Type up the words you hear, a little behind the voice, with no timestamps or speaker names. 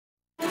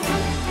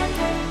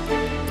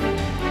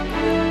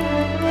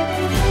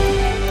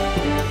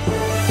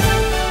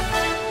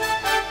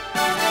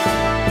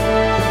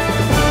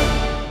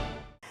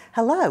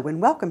Hello and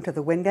welcome to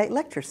the Wingate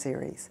Lecture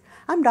Series.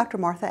 I'm Dr.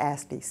 Martha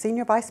Asti,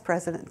 Senior Vice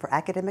President for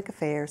Academic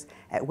Affairs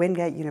at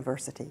Wingate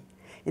University.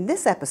 In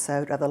this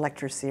episode of the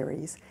lecture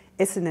series,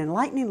 it's an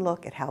enlightening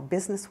look at how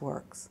business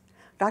works.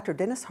 Dr.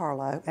 Dennis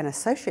Harlow, an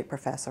Associate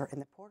Professor in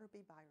the Porter B.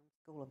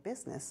 Byrum School of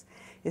Business,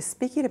 is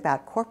speaking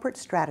about corporate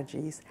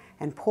strategies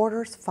and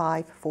Porter's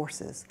 5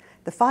 forces,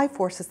 the 5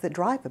 forces that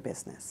drive a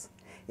business.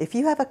 If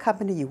you have a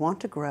company you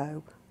want to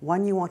grow,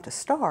 one you want to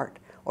start,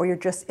 or you're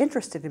just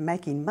interested in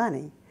making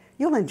money,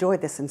 you'll enjoy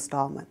this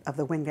installment of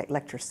the Wingate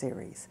Lecture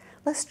Series.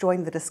 Let's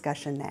join the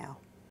discussion now.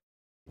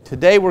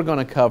 Today we're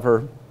going to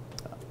cover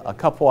a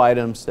couple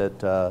items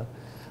that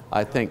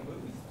I think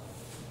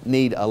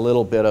need a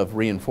little bit of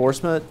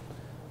reinforcement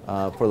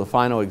for the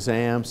final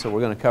exam, so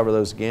we're going to cover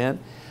those again.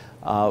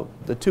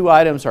 The 2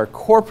 items are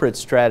corporate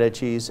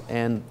strategies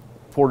and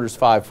Porter's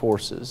 5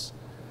 forces.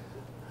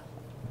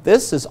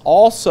 This has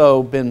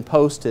also been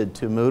posted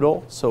to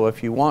Moodle, so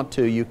if you want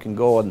to, you can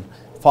go and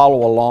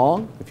follow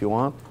along if you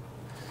want.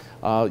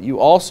 You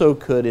also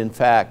could, in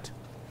fact,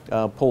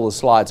 pull the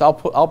slides. I'll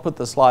put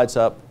the slides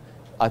up.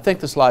 I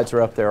think the slides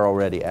are up there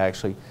already,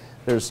 actually.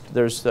 There's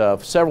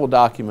several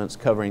documents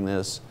covering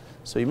this,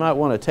 so you might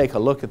want to take a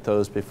look at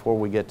those before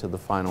we get to the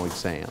final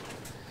exam.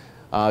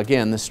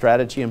 Again, the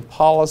Strategy and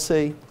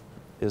Policy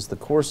is the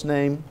course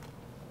name.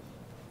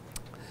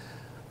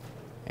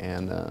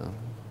 And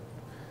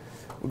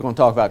we're going to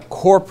talk about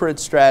corporate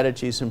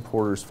strategies and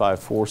Porter's 5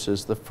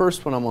 forces. The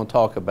first one I'm going to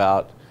talk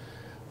about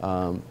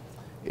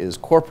is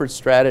corporate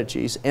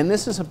strategies, and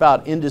this is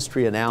about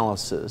industry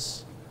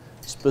analysis,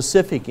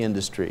 specific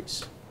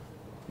industries.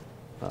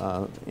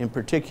 In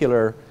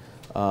particular,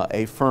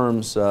 a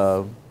firm's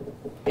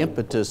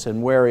impetus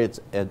and where it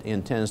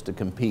intends to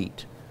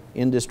compete.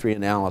 Industry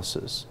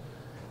analysis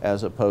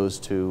as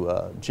opposed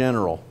to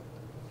general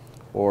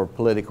or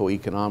political,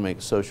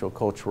 economic, social,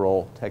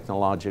 cultural,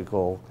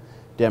 technological,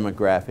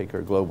 demographic,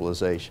 or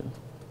globalization.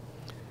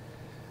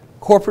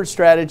 Corporate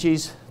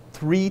strategies,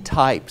 3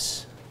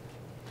 types: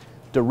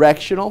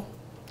 directional,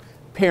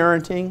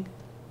 parenting,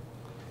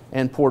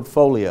 and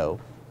portfolio.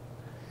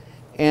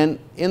 And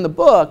in the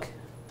book,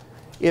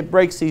 it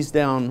breaks these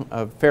down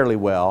fairly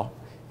well,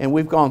 and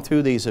we've gone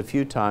through these a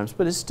few times,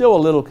 but it's still a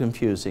little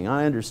confusing.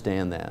 I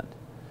understand that.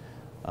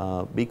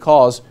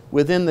 Because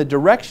within the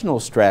directional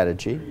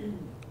strategy,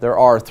 there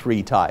are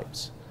 3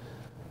 types.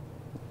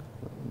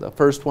 The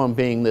first one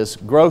being this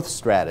growth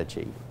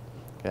strategy.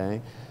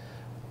 Okay?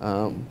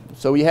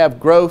 So we have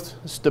growth,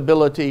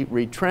 stability,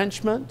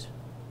 retrenchment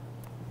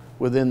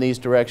within these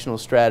directional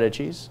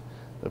strategies.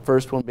 The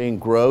first one being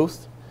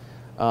growth.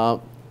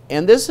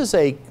 And this is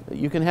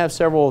you can have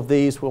several of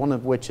these, one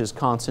of which is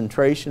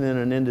concentration in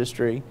an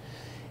industry,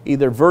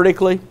 either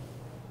vertically,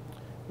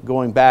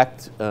 going back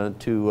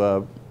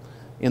to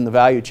in the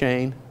value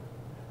chain,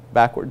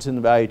 backwards in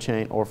the value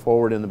chain, or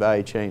forward in the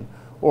value chain,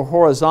 or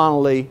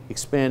horizontally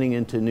expanding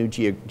into new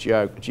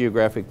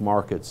geographic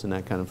markets and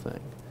that kind of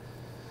thing.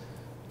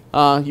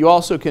 You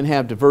also can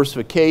have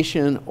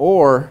diversification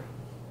or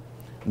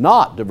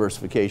not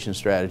diversification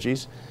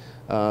strategies,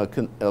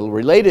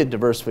 related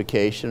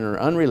diversification or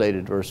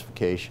unrelated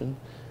diversification,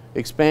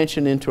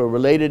 expansion into a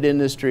related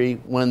industry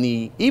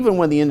even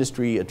when the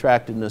industry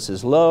attractiveness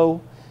is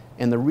low.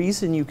 And the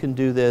reason you can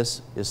do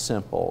this is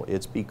simple.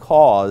 It's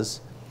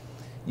because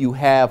you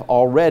have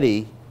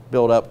already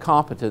built up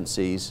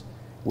competencies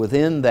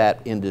within that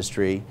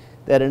industry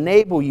that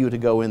enable you to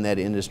go in that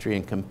industry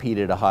and compete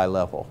at a high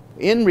level.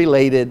 In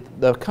related,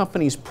 the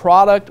company's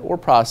product or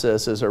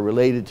processes are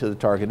related to the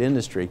target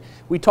industry.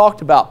 We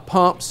talked about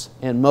pumps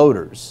and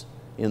motors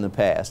in the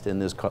past in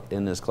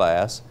this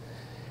class.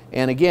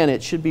 And again,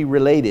 it should be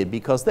related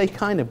because they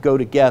kind of go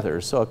together.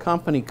 So a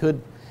company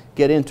could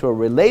get into a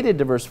related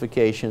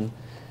diversification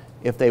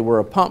if they were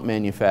a pump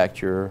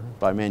manufacturer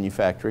by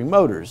manufacturing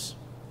motors.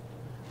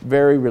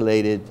 Very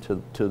related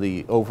to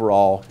the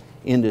overall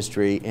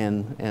industry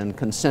and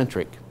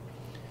concentric.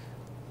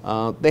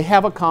 They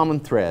have a common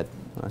thread.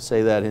 I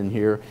say that in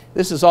here.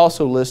 This is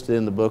also listed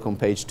in the book on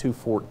page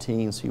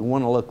 214, so you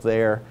want to look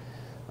there.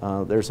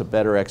 There's a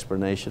better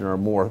explanation or a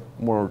more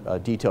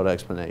detailed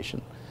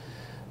explanation.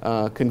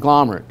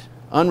 Conglomerate,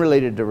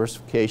 unrelated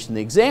diversification.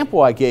 The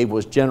example I gave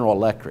was General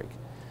Electric.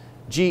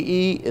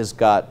 GE has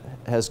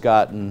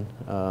gotten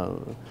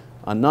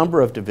a number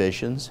of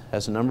divisions,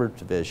 has a number of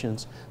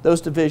divisions.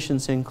 Those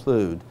divisions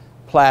include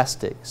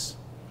plastics,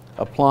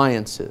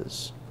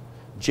 appliances,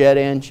 jet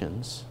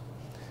engines,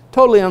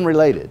 totally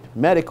unrelated.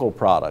 Medical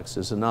products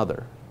is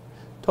another,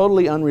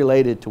 totally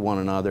unrelated to one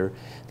another.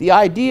 The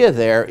idea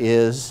there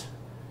is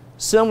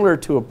similar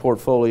to a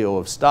portfolio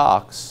of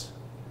stocks.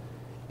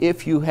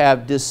 If you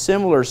have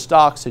dissimilar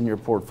stocks in your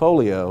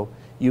portfolio,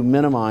 you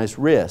minimize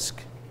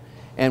risk.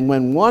 And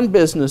when one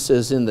business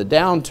is in the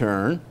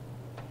downturn,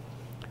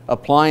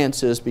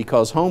 appliances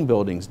because home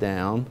building's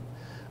down,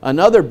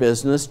 another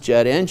business,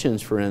 jet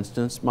engines for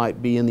instance,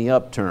 might be in the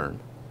upturn.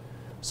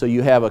 So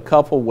you have a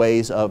couple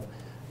ways of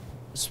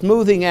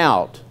smoothing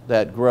out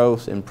that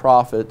growth in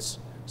profits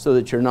so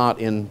that you're not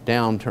in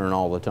downturn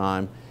all the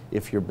time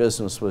if your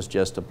business was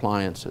just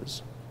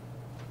appliances.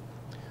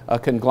 a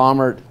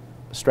conglomerate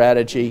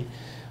strategy.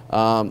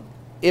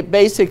 It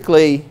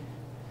basically,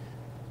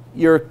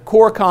 your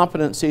core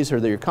competencies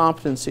or your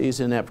competencies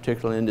in that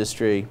particular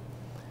industry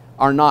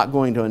are not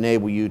going to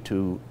enable you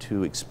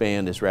to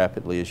expand as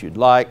rapidly as you'd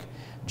like.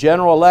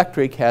 General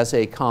Electric has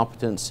a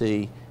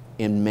competency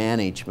in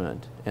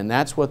management, and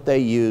that's what they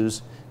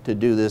use to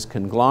do this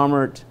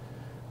conglomerate,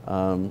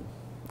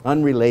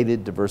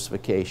 unrelated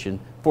diversification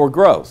for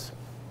growth.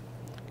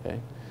 Okay?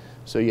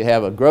 So you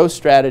have a growth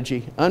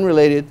strategy,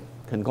 unrelated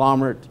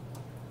conglomerate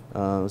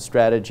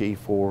strategy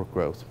for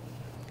growth.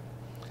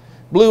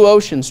 Blue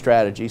ocean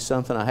strategy,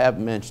 something I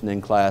haven't mentioned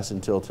in class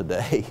until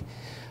today,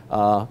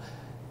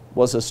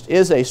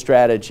 is a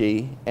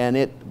strategy, and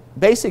it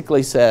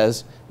basically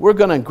says we're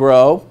going to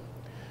grow.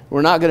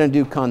 We're not going to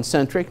do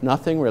concentric,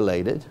 nothing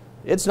related.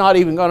 It's not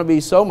even going to be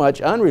so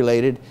much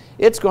unrelated.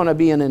 It's going to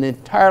be in an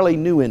entirely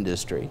new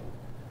industry,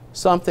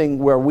 something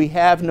where we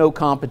have no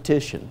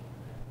competition.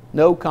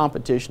 No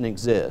competition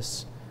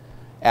exists.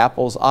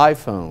 Apple's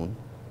iPhone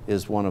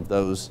is one of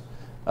those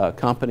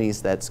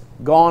companies that's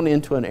gone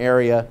into an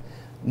area,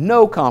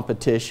 no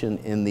competition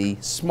in the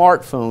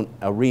smartphone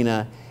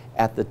arena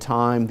at the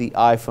time the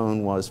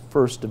iPhone was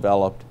first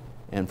developed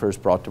and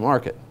first brought to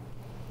market.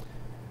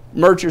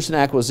 Mergers and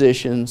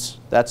acquisitions,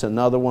 that's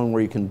another one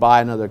where you can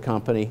buy another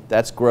company.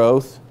 That's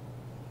growth.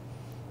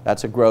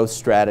 That's a growth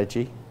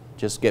strategy.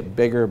 Just get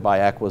bigger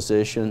by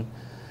acquisition.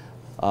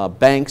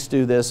 Banks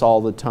do this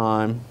all the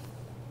time.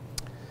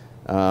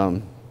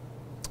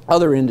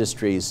 Other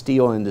industries,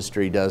 steel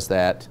industry does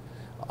that.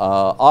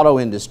 Auto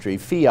industry,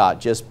 Fiat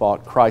just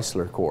bought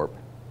Chrysler Corp.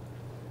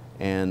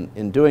 And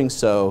in doing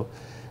so,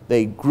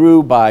 they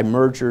grew by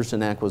mergers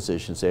and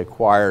acquisitions. They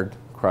acquired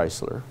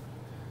Chrysler.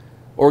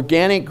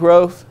 Organic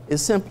growth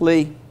is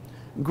simply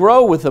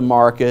grow with the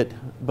market,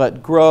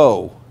 but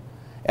grow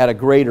at a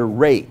greater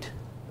rate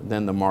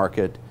than the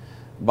market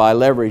by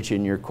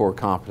leveraging your core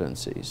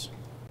competencies.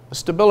 A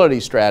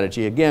stability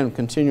strategy, again,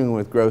 continuing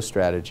with growth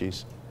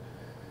strategies.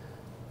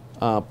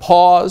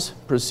 Pause,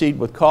 proceed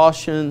with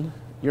caution.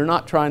 You're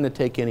not trying to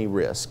take any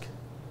risk.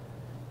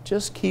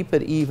 Just keep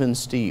it even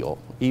Steven,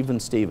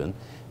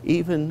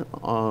 even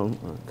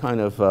kind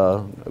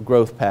of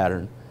growth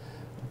pattern.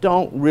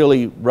 Don't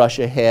really rush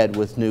ahead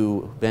with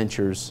new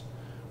ventures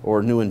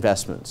or new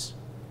investments.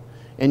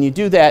 And you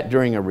do that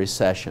during a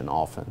recession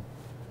often.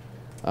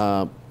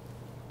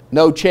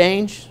 No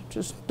change,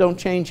 just don't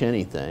change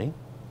anything.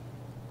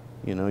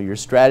 You know, your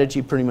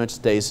strategy pretty much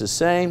stays the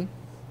same.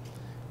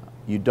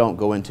 You don't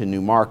go into new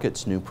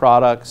markets, new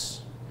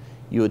products.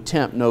 You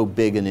attempt no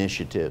big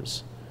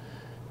initiatives.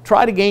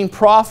 Try to gain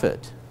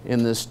profit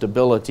in this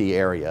stability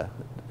area,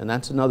 and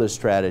that's another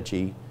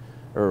strategy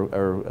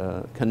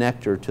or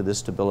connector to this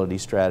stability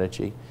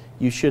strategy.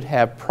 You should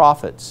have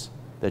profits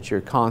that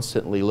you're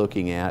constantly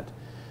looking at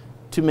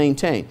to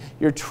maintain.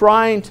 You're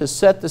trying to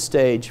set the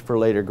stage for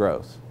later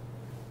growth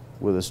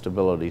with a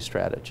stability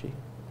strategy.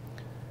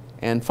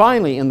 And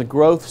finally, in the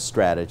growth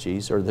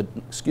strategies, or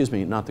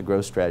not the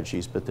growth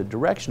strategies, but the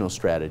directional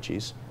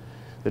strategies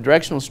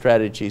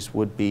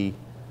would be,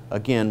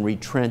 again,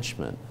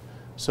 retrenchment.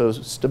 So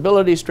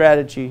stability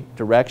strategy,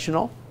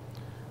 directional.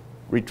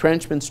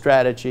 Retrenchment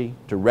strategy,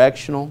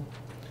 directional.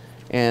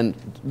 And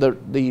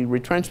the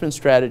retrenchment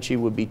strategy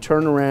would be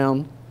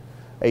turnaround,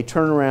 a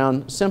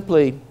turnaround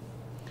simply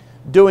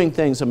doing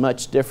things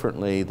much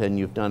differently than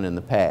you've done in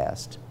the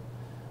past.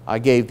 I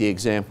gave the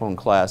example in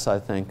class, I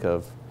think,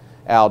 of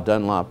Al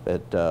Dunlop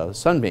at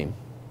Sunbeam.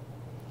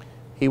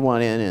 He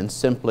went in and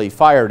simply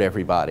fired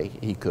everybody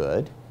he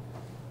could,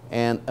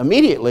 and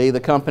immediately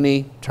the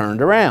company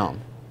turned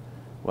around.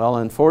 Well,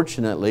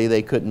 unfortunately,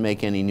 they couldn't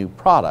make any new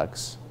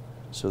products,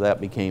 so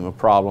that became a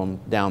problem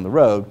down the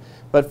road.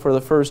 But for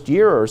the first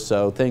year or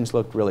so, things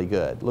looked really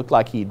good. Looked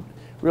like he'd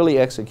really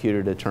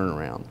executed a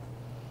turnaround.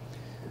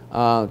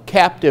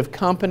 Captive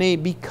company,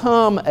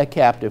 become a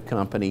captive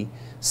company,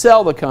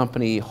 sell the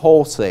company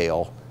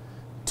wholesale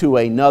to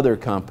another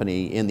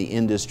company in the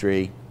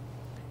industry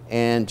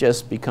and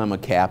just become a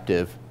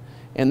captive.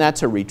 And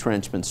that's a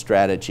retrenchment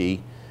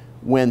strategy.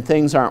 When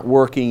things aren't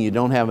working, you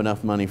don't have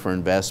enough money for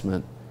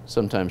investment,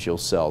 sometimes you'll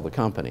sell the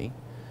company.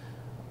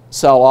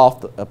 Sell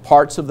off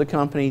parts of the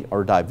company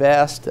or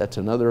divest, that's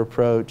another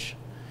approach.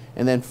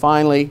 And then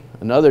finally,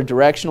 another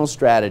directional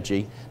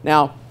strategy.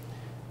 Now,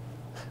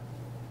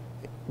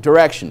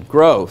 direction,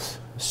 growth,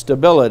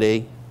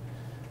 stability,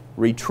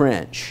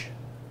 retrench.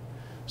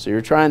 So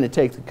you're trying to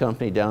take the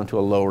company down to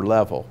a lower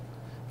level.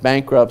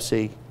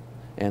 Bankruptcy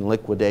and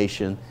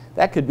liquidation,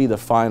 that could be the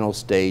final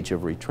stage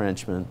of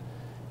retrenchment,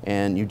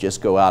 and you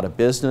just go out of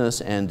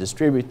business and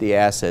distribute the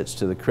assets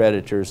to the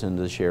creditors and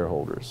the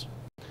shareholders.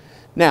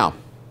 Now,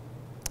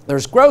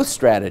 there's growth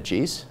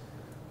strategies,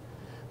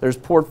 there's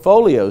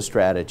portfolio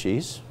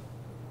strategies,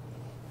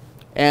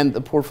 and the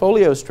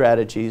portfolio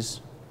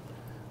strategies,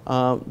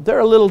 they're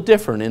a little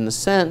different in the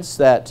sense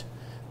that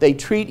they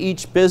treat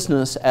each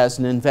business as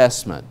an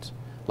investment,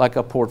 like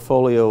a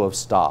portfolio of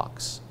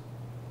stocks.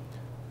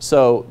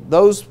 So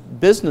those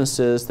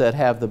businesses that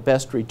have the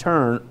best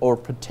return or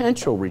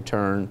potential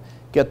return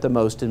get the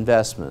most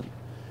investment.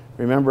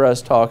 Remember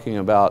us talking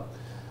about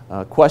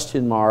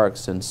question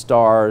marks and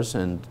stars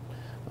and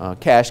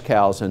cash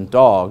cows and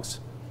dogs,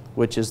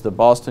 which is the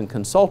Boston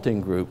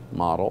Consulting Group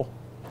model.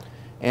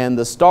 And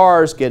the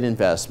stars get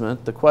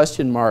investment. The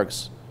question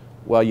marks,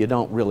 well, you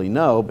don't really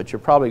know, but you're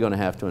probably going to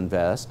have to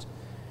invest.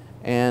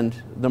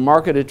 And the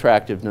market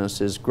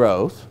attractiveness is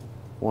growth.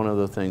 One of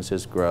the things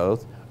is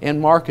growth. And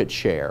market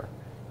share,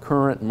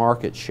 current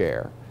market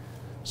share.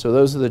 So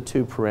those are the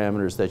two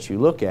parameters that you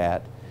look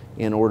at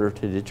in order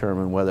to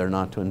determine whether or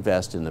not to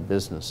invest in the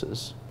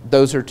businesses.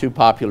 Those are two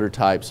popular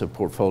types of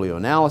portfolio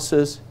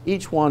analysis.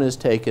 Each one is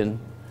taken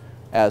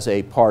as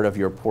a part of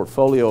your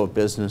portfolio of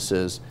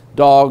businesses.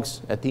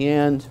 Dogs, at the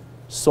end,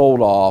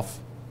 sold off,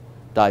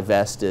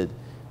 divested,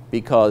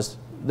 because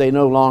they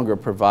no longer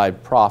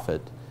provide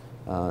profit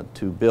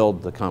to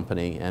build the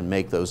company and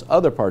make those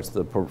other parts of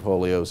the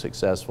portfolio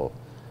successful.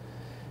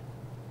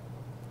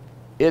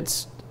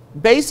 It's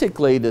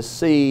basically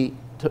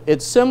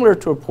it's similar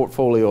to a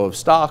portfolio of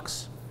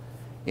stocks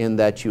in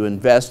that you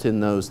invest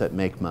in those that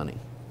make money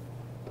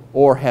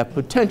or have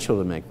potential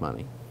to make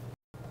money.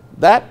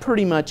 That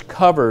pretty much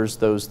covers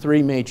those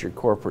three major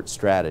corporate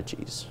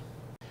strategies.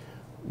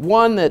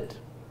 One that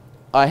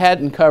I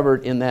hadn't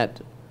covered in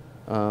that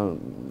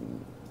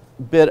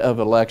bit of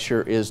a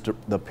lecture is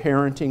the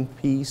parenting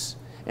piece.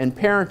 And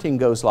parenting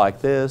goes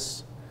like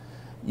this.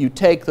 You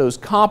take those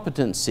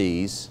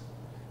competencies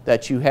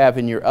that you have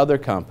in your other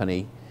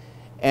company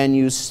and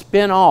you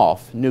spin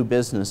off new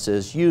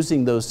businesses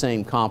using those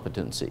same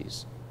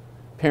competencies.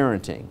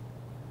 Parenting,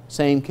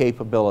 same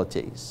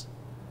capabilities.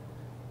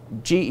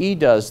 GE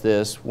does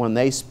this when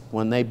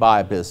they buy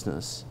a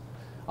business.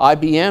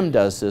 IBM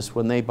does this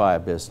when they buy a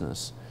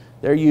business.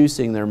 They're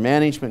using their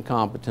management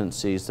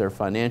competencies, their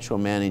financial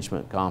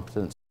management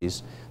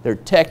competencies, their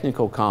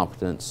technical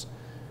competence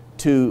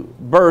to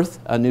birth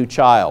a new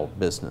child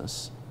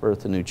business,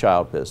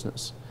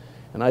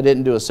 And I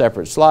didn't do a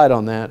separate slide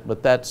on that,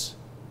 but that's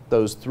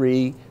those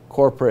three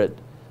corporate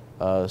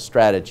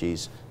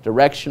strategies: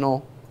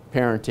 directional,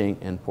 parenting,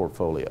 and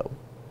portfolio.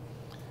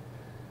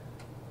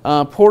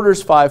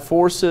 Porter's 5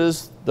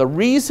 forces. The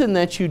reason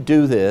that you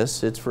do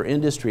this, it's for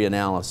industry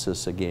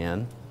analysis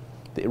again.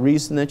 The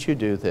reason that you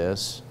do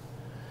this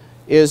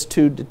is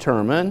to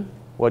determine,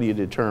 what do you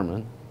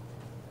determine?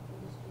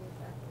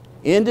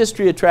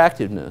 Industry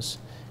attractiveness.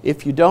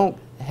 If you don't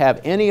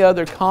have any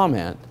other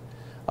comment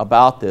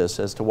about this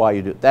as to why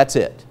you do it, that's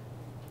it.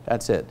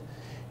 That's it.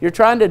 You're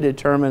trying to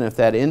determine if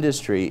that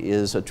industry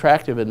is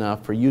attractive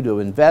enough for you to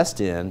invest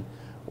in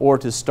or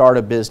to start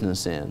a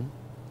business in.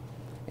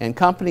 And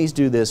companies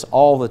do this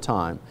all the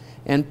time.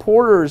 And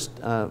Porter's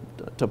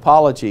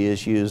topology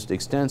is used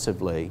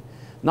extensively,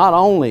 not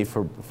only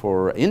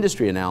for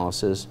industry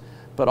analysis,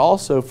 but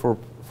also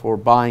for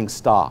buying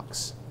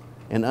stocks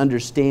and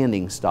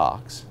understanding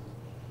stocks.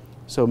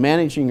 So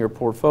managing your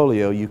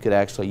portfolio, you could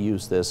actually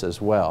use this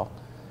as well.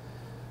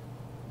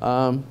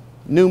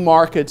 New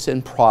markets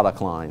and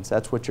product lines,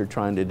 that's what you're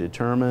trying to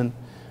determine.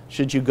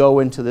 Should you go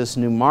into this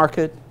new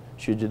market?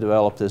 Should you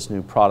develop this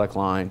new product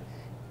line?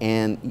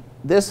 And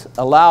this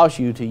allows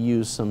you to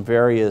use some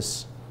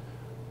various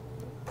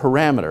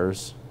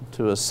parameters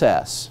to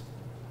assess.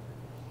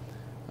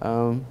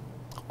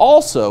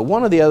 Also,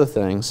 one of the other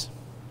things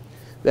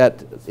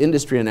that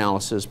industry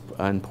analysis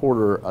and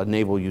Porter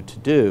enable you to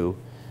do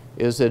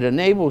is it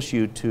enables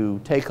you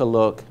to take a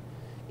look.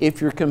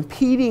 If you're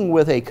competing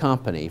with a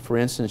company, for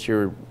instance,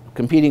 you're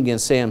competing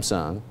against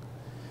Samsung,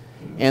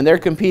 and they're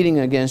competing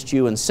against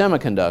you in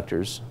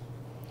semiconductors,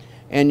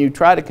 and you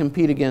try to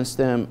compete against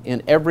them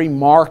in every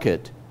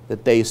market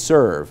that they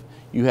serve,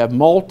 you have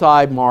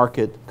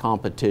multi-market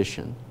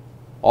competition.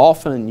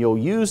 Often you'll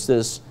use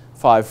this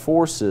 5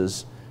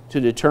 forces to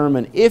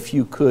determine if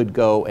you could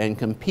go and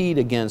compete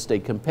against a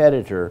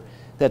competitor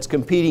that's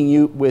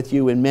competing with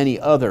you in many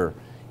other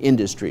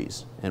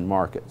industries and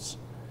markets.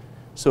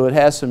 So it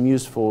has some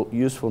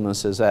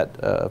usefulness as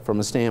that, from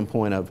a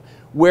standpoint of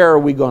where are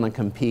we going to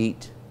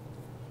compete,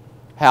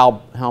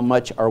 how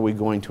much are we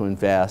going to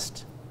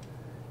invest,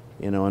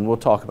 and we'll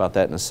talk about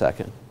that in a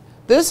second.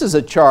 This is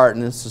a chart,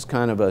 and this is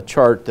kind of a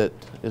chart that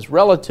is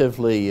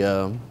relatively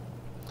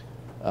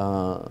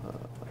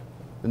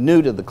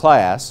new to the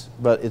class,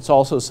 but it's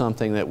also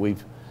something that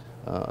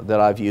that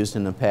I've used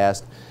in the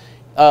past.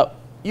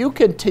 You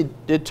can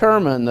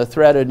determine the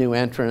threat of new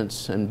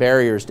entrants and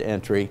barriers to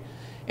entry,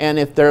 and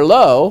if they're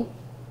low,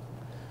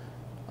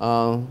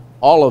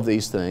 all of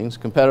these things,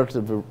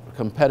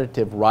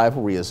 competitive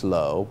rivalry is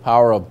low,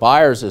 power of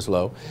buyers is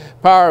low,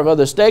 power of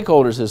other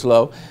stakeholders is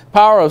low,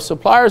 power of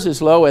suppliers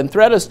is low, and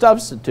threat of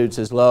substitutes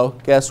is low,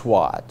 guess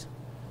what?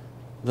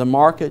 The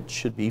market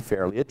should be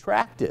fairly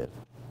attractive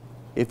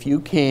if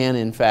you can,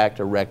 in fact,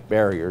 erect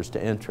barriers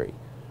to entry,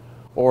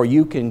 or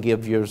you can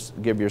give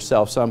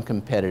yourself some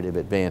competitive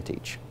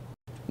advantage.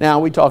 Now,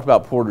 we talked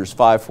about Porter's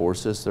 5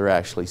 forces. There are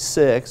actually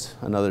 6.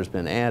 Another's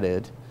been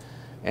added.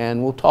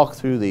 And we'll talk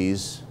through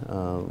these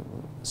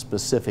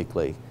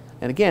specifically.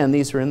 And again,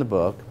 these are in the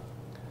book,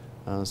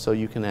 so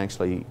you can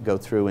actually go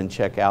through and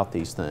check out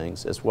these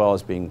things, as well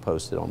as being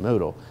posted on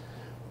Moodle.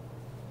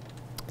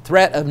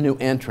 Threat of new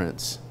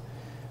entrants.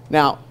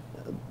 Now,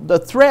 the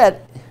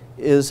threat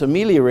is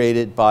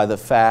ameliorated by the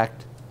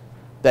fact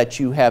that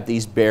you have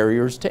these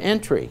barriers to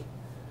entry.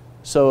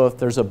 So if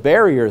there's a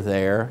barrier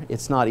there,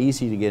 it's not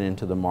easy to get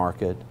into the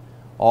market.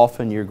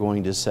 Often you're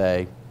going to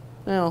say,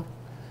 well,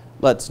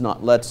 let's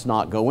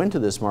not go into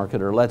this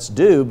market, or let's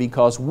do,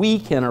 because we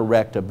can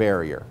erect a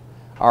barrier.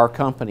 Our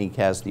company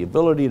has the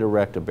ability to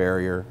erect a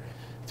barrier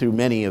through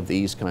many of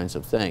these kinds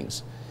of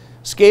things.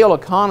 Scale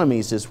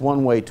economies is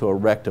one way to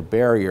erect a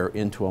barrier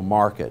into a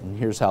market, and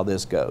here's how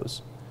this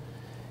goes.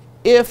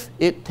 If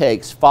it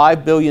takes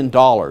 $5 billion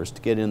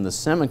to get in the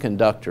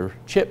semiconductor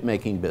chip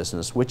making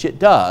business, which it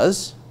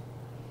does,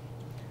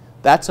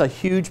 that's a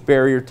huge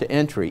barrier to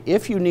entry.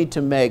 If you need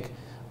to make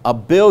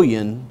 1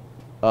 billion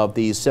of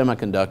these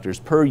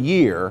semiconductors per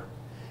year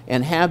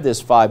and have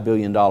this $5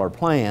 billion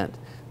plant,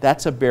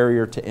 that's a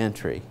barrier to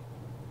entry,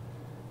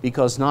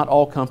 because not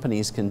all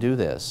companies can do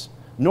this,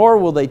 nor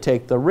will they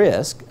take the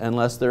risk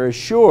unless they're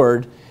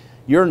assured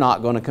you're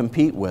not going to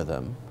compete with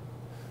them.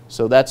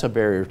 So that's a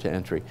barrier to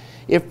entry.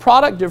 If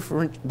product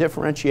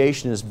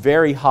differentiation is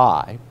very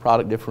high,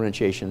 product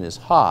differentiation is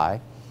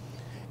high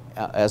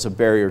as a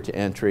barrier to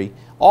entry,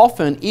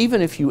 often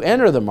even if you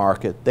enter the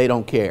market, they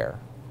don't care.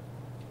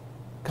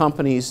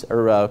 Companies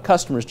or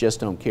customers just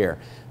don't care.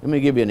 Let me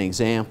give you an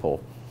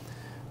example.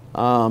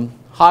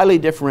 Highly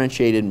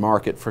differentiated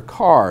market for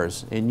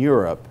cars in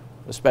Europe,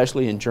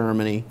 especially in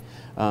Germany,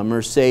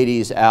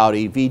 Mercedes,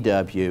 Audi,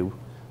 VW,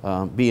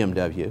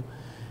 BMW.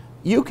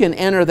 You can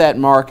enter that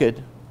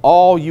market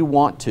all you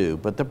want to,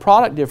 but the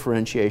product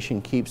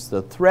differentiation keeps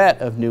the threat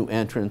of new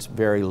entrants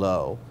very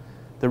low.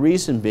 The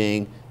reason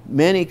being,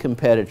 many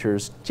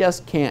competitors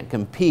just can't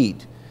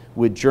compete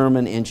with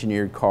German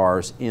engineered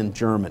cars in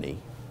Germany.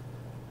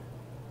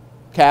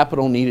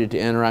 Capital needed to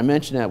enter, I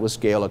mentioned that with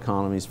scale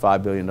economies,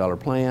 $5 billion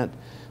plant.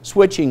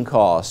 Switching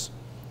costs.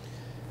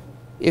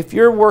 If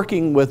you're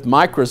working with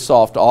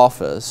Microsoft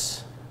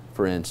Office,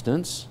 for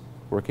instance,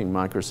 working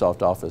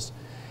Microsoft Office,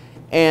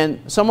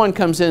 and someone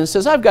comes in and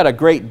says, I've got a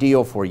great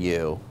deal for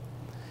you.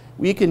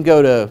 We can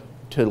go to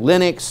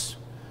Linux,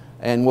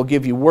 and we'll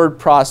give you word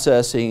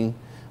processing,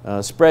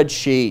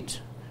 spreadsheet,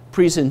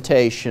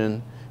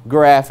 presentation,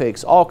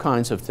 graphics, all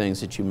kinds of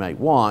things that you might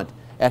want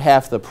at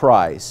half the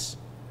price.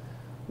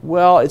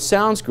 Well, it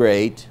sounds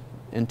great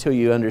until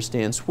you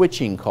understand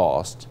switching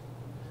cost.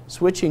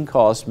 Switching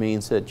cost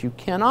means that you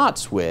cannot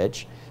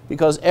switch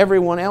because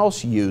everyone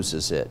else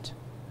uses it.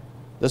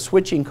 The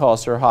switching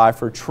costs are high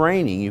for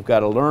training. You've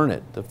got to learn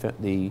it.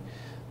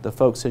 The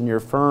folks in your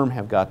firm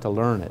have got to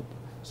learn it.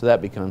 So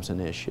that becomes an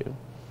issue.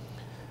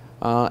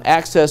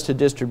 Access to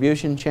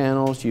distribution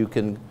channels. You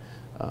can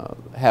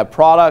have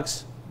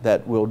products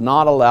that will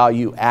not allow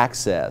you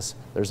access.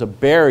 There's a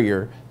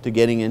barrier to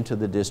getting into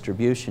the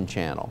distribution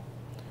channel,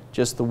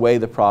 just the way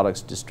the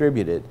product's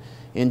distributed.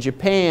 In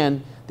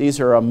Japan, these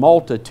are a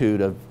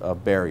multitude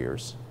of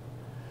barriers.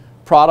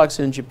 Products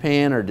in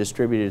Japan are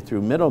distributed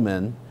through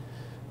middlemen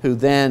who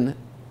then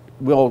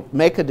will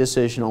make a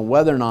decision on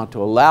whether or not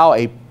to allow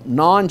a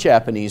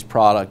non-Japanese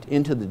product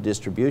into the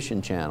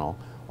distribution channel.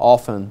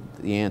 Often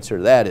the answer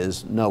to that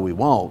is no, we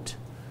won't.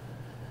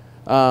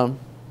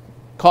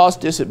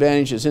 Cost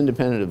disadvantage is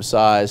independent of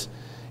size.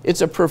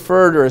 It's a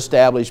preferred or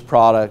established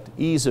product.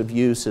 Ease of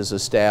use is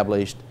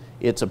established.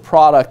 It's a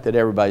product that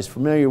everybody's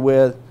familiar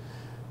with.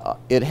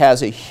 It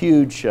has a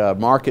huge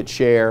market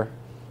share.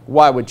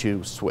 Why would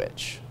you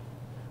switch?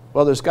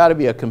 Well, there's got to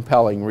be a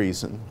compelling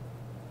reason.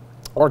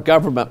 Or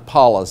government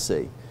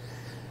policy.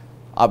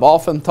 I've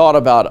often thought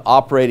about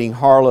operating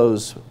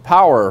Harlow's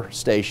power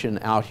station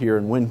out here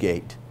in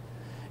Wingate.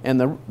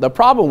 And the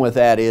problem with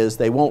that is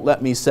they won't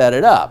let me set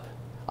it up.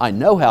 I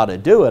know how to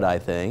do it, I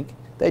think.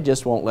 They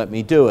just won't let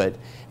me do it.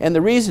 And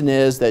the reason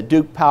is that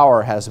Duke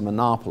Power has a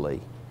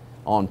monopoly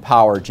on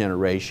power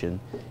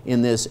generation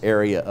in this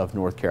area of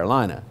North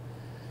Carolina.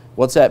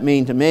 What's that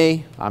mean to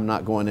me? I'm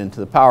not going into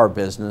the power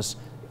business.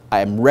 I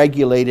am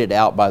regulated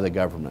out by the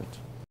government.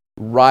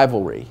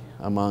 Rivalry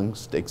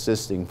amongst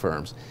existing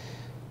firms.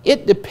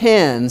 It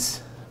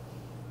depends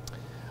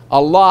a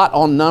lot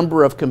on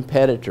number of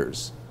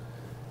competitors.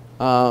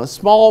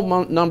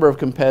 Small number of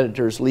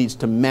competitors leads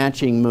to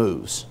matching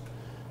moves.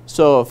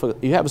 So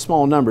if you have a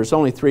small number, it's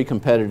only 3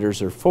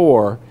 competitors or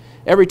 4.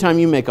 Every time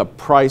you make a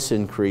price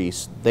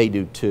increase, they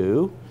do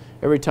too.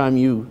 Every time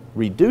you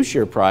reduce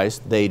your price,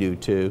 they do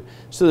too.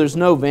 So there's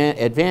no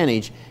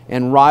advantage,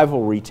 and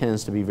rivalry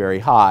tends to be very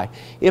high.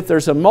 If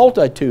there's a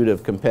multitude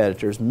of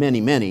competitors,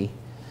 many,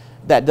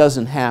 that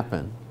doesn't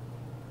happen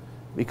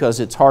because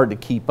it's hard to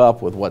keep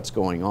up with what's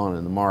going on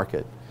in the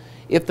market.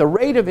 If the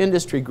rate of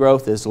industry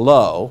growth is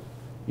low,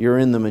 you're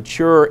in the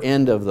mature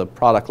end of the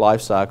product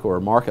life cycle or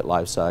market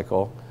life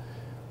cycle,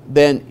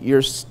 then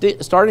you're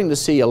starting to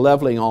see a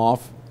leveling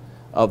off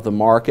of the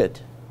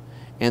market,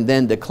 and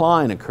then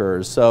decline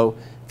occurs. So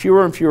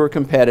fewer and fewer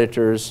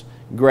competitors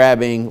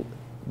grabbing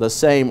the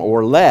same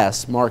or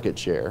less market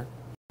share.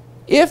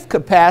 If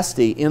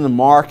capacity in the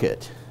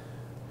market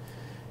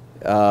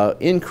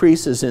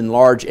increases in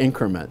large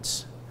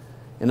increments,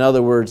 in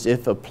other words,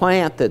 if a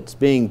plant that's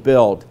being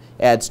built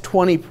adds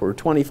 20 or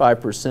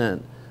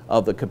 25%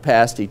 of the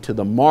capacity to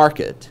the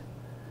market,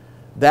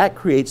 that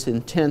creates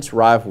intense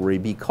rivalry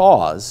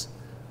because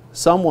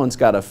someone's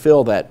got to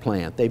fill that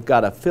plant. They've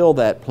got to fill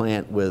that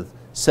plant with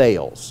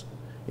sales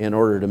in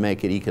order to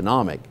make it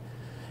economic.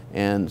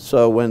 And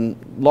so when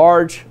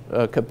large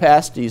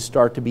capacities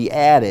start to be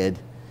added,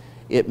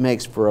 it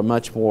makes for a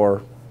much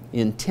more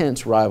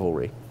intense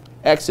rivalry.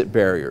 Exit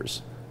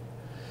barriers.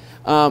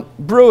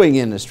 Brewing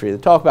industry, they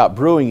talk about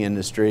brewing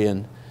industry,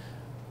 and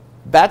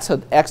that's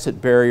an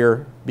exit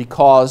barrier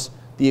because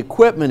the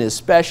equipment is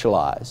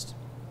specialized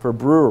for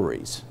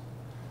breweries.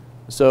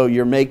 So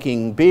you're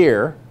making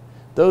beer,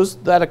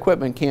 that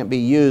equipment can't be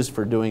used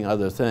for doing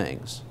other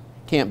things.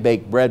 Can't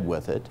bake bread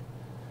with it.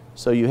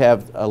 So you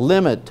have a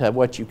limit to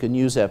what you can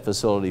use that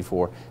facility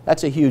for.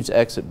 That's a huge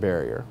exit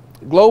barrier.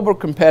 Global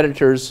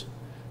competitors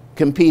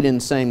compete in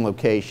same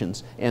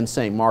locations and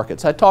same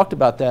markets. I talked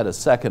about that a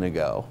second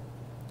ago.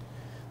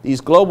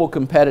 These global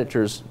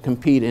competitors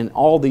compete in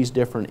all these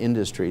different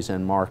industries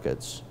and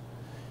markets.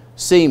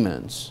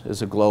 Siemens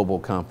is a global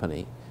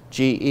company.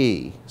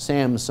 GE,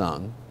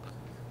 Samsung,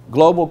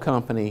 global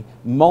company,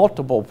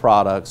 multiple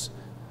products,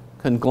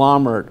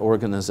 conglomerate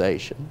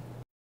organization.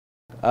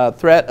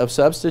 Threat of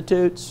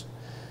substitutes.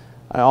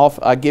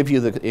 I give you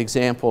the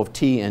example of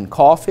tea and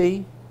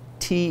coffee.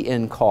 Tea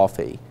and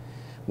coffee.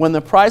 When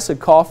the price of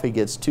coffee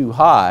gets too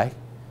high,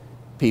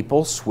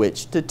 people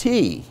switch to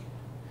tea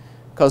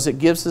because it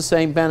gives the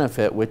same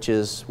benefit, which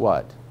is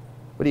what?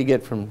 What do you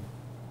get from?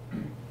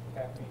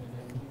 Caffeine and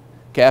energy.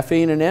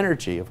 Caffeine and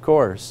energy, of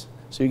course.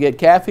 So you get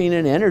caffeine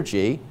and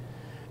energy,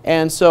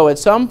 and so at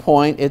some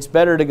point it's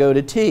better to go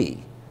to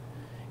tea.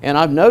 And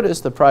I've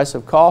noticed the price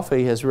of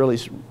coffee has really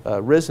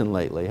risen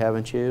lately,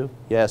 haven't you?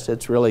 Yes,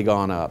 it's really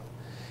gone up.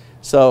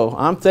 So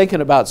I'm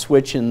thinking about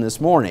switching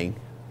this morning.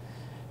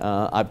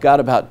 I've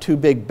got about 2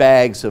 big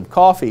bags of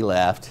coffee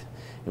left,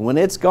 and when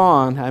it's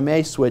gone, I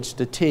may switch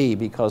to tea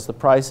because the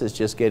price is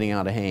just getting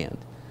out of hand.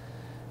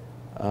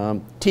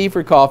 Tea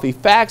for coffee,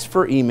 fax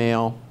for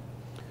email.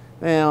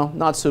 Well,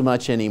 not so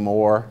much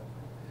anymore,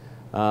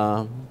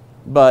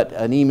 but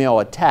an email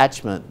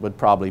attachment would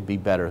probably be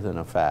better than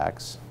a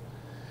fax.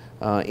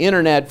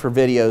 Internet for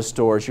video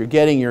stores. You're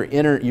getting your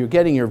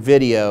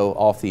video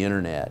off the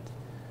internet.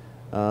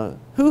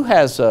 Who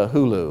has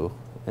Hulu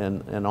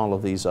and all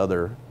of these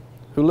other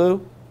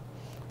Hulu?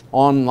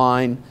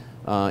 Online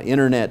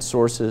internet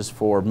sources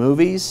for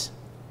movies.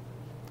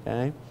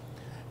 Okay.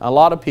 A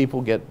lot of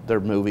people get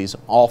their movies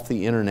off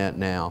the internet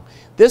now.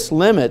 This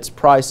limits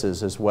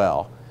prices as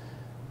well.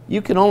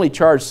 You can only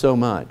charge so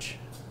much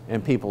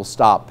and people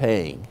stop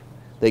paying.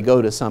 They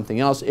go to something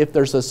else if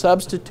there's a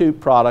substitute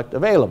product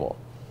available.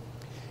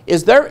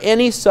 Is there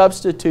any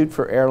substitute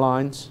for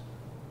airlines?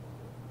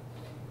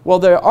 Well,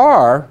 there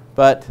are,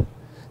 but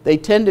they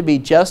tend to be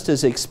just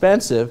as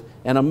expensive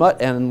and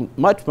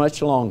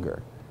much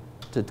longer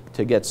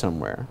to get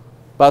somewhere.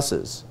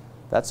 Buses,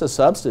 that's a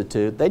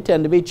substitute. They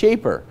tend to be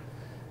cheaper,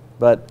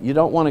 but you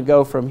don't want to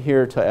go from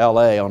here to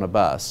LA on a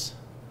bus,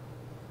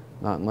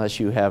 not unless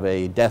you have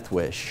a death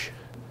wish.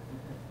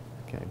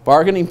 Okay.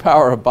 Bargaining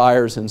power of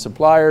buyers and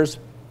suppliers.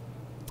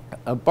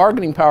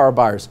 Bargaining power of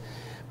buyers.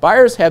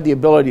 Buyers have the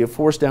ability to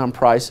force down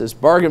prices,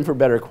 bargain for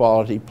better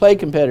quality, play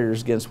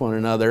competitors against one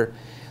another,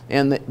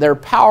 and they're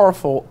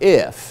powerful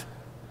if.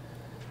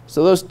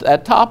 So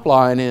that top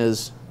line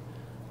is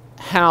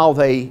how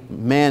they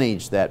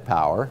manage that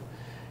power,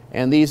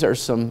 and these are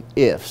some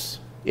ifs.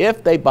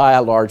 If they buy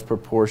a large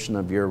proportion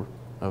of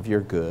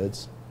your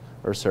goods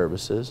or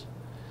services,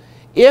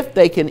 if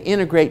they can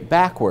integrate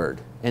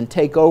backward and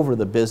take over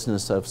the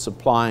business of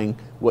supplying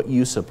what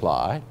you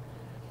supply,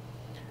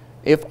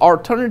 if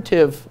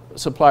alternative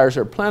suppliers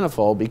are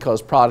plentiful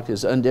because product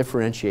is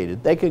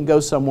undifferentiated, they can go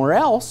somewhere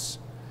else,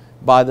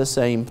 buy the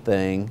same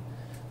thing,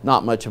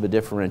 not much of a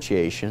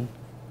differentiation.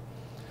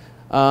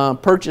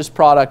 Purchased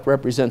product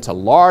represents a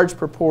large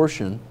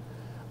proportion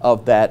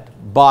of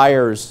that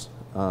buyer's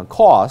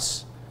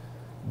costs,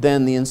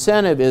 then the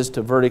incentive is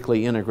to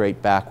vertically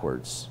integrate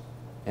backwards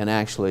and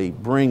actually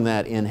bring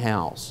that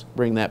in-house,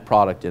 bring that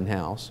product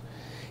in-house.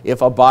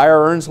 If a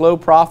buyer earns low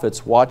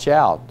profits, watch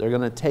out. They're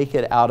going to take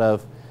it out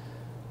of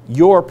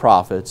your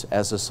profits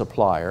as a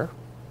supplier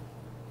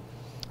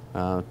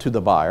to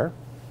the buyer.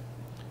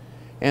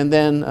 And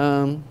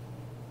then,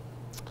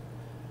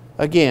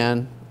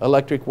 again,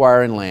 electric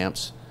wire and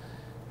lamps.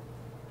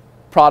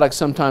 Products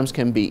sometimes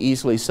can be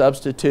easily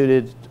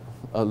substituted,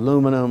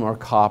 aluminum or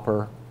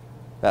copper.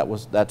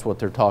 That's what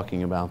they're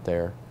talking about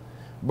there.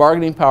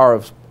 Bargaining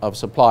power of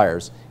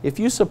suppliers. If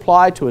you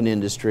supply to an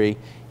industry,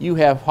 you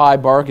have high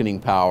bargaining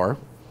power.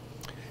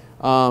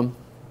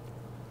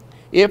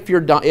 If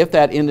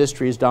that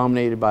industry is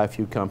dominated by a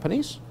few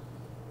companies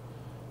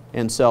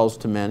and sells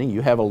to many,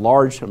 you have a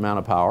large amount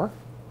of power.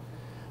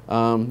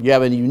 You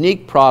have a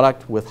unique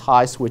product with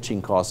high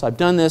switching costs. I've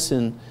done this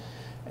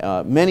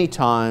many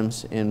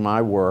times in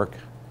my work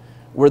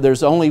where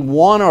there's only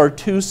 1 or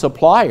 2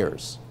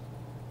 suppliers.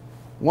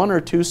 1 or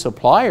 2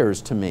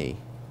 suppliers to me.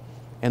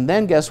 And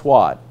then guess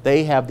what?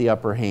 They have the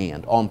upper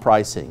hand on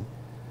pricing.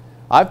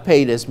 I've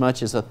paid as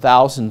much as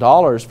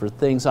 $1,000 for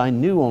things I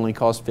knew only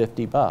cost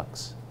 50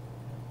 bucks.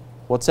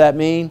 What's that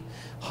mean?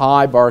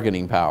 High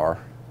bargaining power.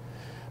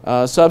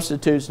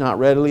 Substitutes not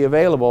readily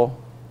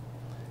available.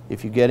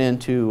 If you get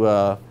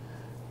into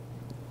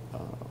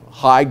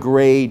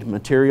high-grade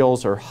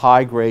materials or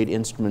high-grade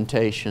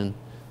instrumentation,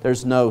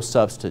 there's no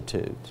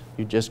substitute.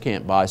 You just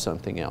can't buy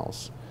something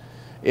else.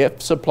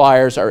 If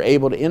suppliers are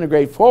able to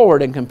integrate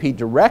forward and compete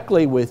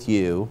directly with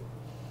you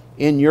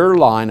in your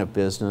line of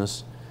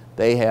business,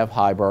 they have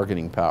high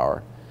bargaining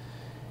power.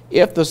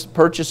 If the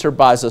purchaser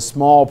buys a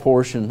small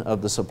portion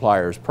of the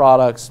supplier's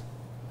products,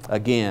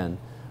 again,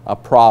 a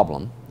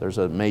problem. There's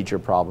a major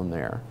problem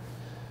there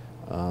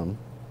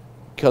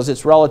because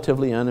it's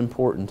relatively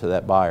unimportant to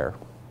that buyer,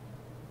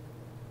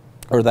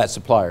 or that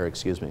supplier,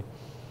 excuse me.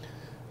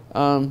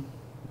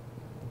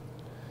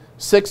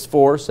 Sixth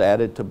force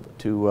added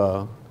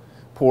to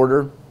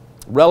Porter,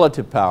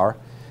 relative power.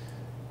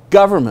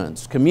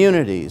 Governments,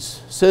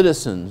 communities,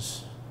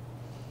 citizens,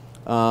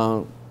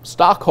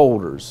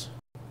 stockholders,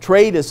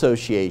 trade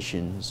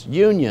associations,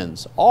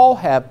 unions, all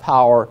have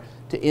power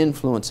to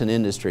influence an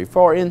industry.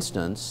 For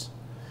instance,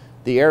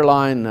 the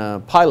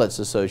Airline Pilots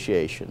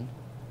Association,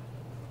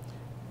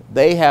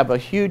 they have a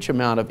huge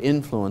amount of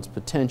influence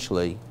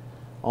potentially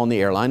on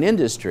the airline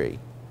industry.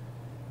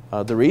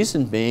 The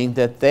reason being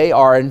that they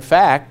are in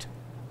fact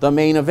the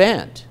main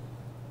event.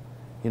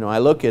 You know, I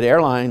look at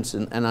airlines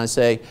and I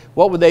say,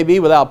 what would they be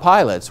without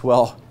pilots?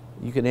 Well,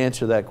 you can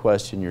answer that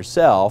question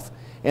yourself,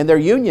 and they're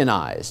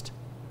unionized.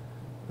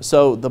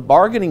 So the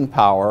bargaining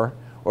power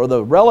or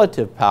the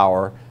relative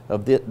power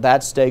of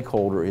that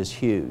stakeholder is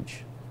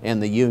huge,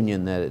 and the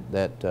union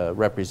that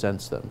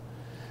represents them.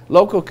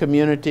 Local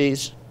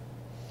communities,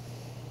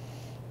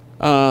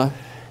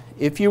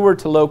 if you were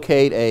to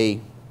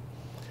locate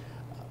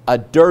a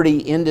dirty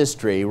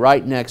industry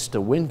right next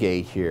to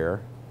Wingate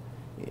here,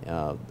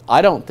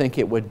 I don't think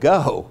it would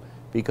go,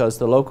 because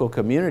the local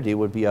community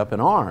would be up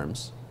in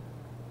arms.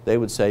 They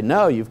would say,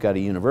 no, you've got a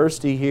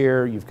university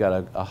here, you've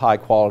got a high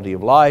quality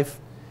of life,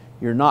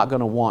 you're not going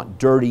to want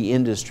dirty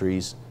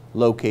industries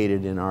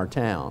located in our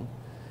town.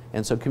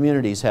 And so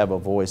communities have a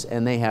voice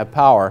and they have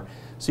power.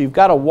 So you've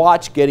got to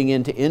watch getting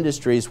into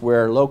industries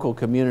where local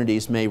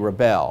communities may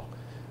rebel.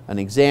 An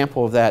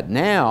example of that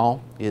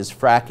now is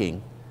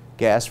fracking,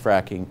 gas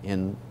fracking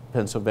in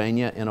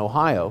Pennsylvania and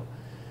Ohio.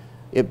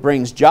 It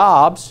brings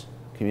jobs,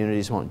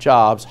 communities want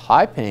jobs,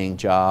 high-paying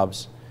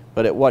jobs,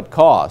 but at what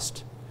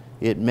cost?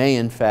 It may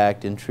in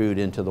fact intrude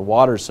into the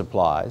water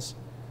supplies,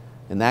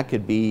 and that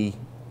could be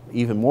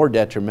even more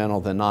detrimental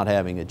than not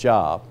having a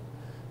job.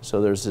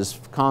 So there's this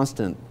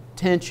constant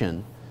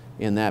tension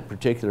in that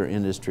particular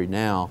industry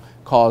now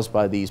caused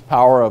by these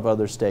power of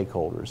other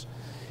stakeholders.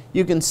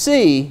 You can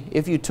see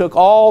if you took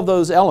all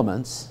those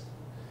elements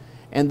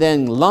and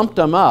then lumped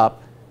them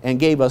up and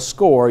gave a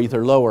score,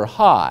 either low or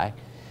high,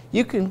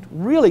 you can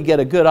really get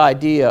a good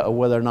idea of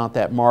whether or not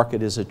that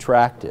market is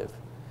attractive.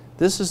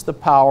 This is the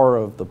power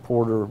of the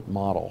Porter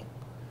model.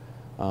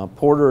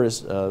 Porter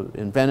has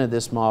invented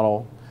this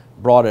model,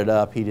 brought it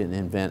up. He didn't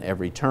invent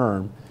every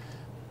term,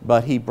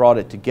 but he brought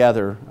it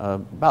together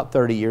about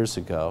 30 years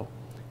ago.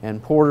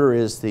 And Porter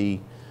is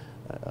a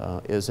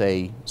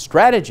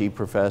strategy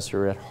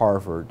professor at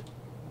Harvard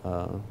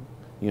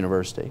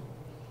University.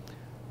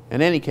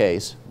 In any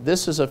case,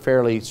 this is a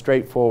fairly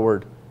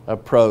straightforward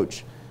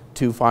approach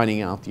to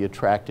finding out the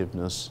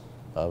attractiveness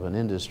of an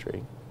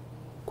industry.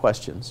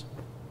 Questions?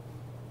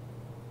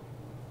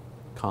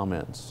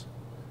 Comments?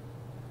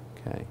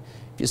 Okay.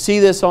 If you see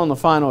this on the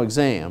final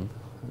exam,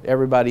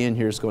 everybody in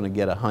here is going to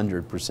get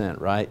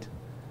 100%, right?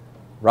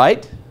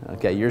 Right?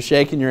 Okay, you're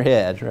shaking your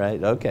head,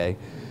 right? Okay.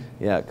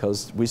 Yeah,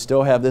 because we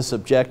still have this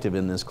objective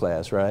in this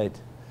class, right?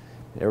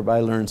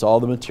 Everybody learns all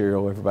the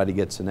material, everybody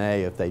gets an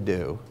A if they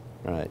do.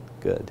 Right,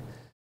 good.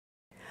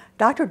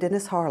 Dr.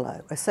 Dennis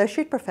Harlow,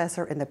 Associate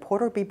Professor in the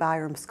Porter B.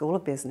 Byrum School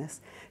of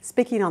Business,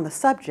 speaking on the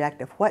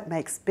subject of what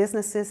makes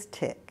businesses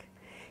tick.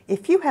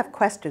 If you have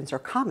questions or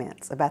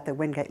comments about the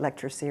Wingate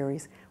Lecture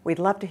Series, we'd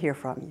love to hear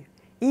from you.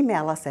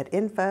 Email us at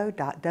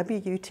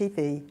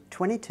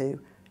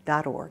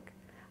info.wutv22.org.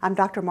 I'm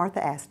Dr.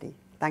 Martha Asti.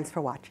 Thanks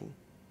for watching.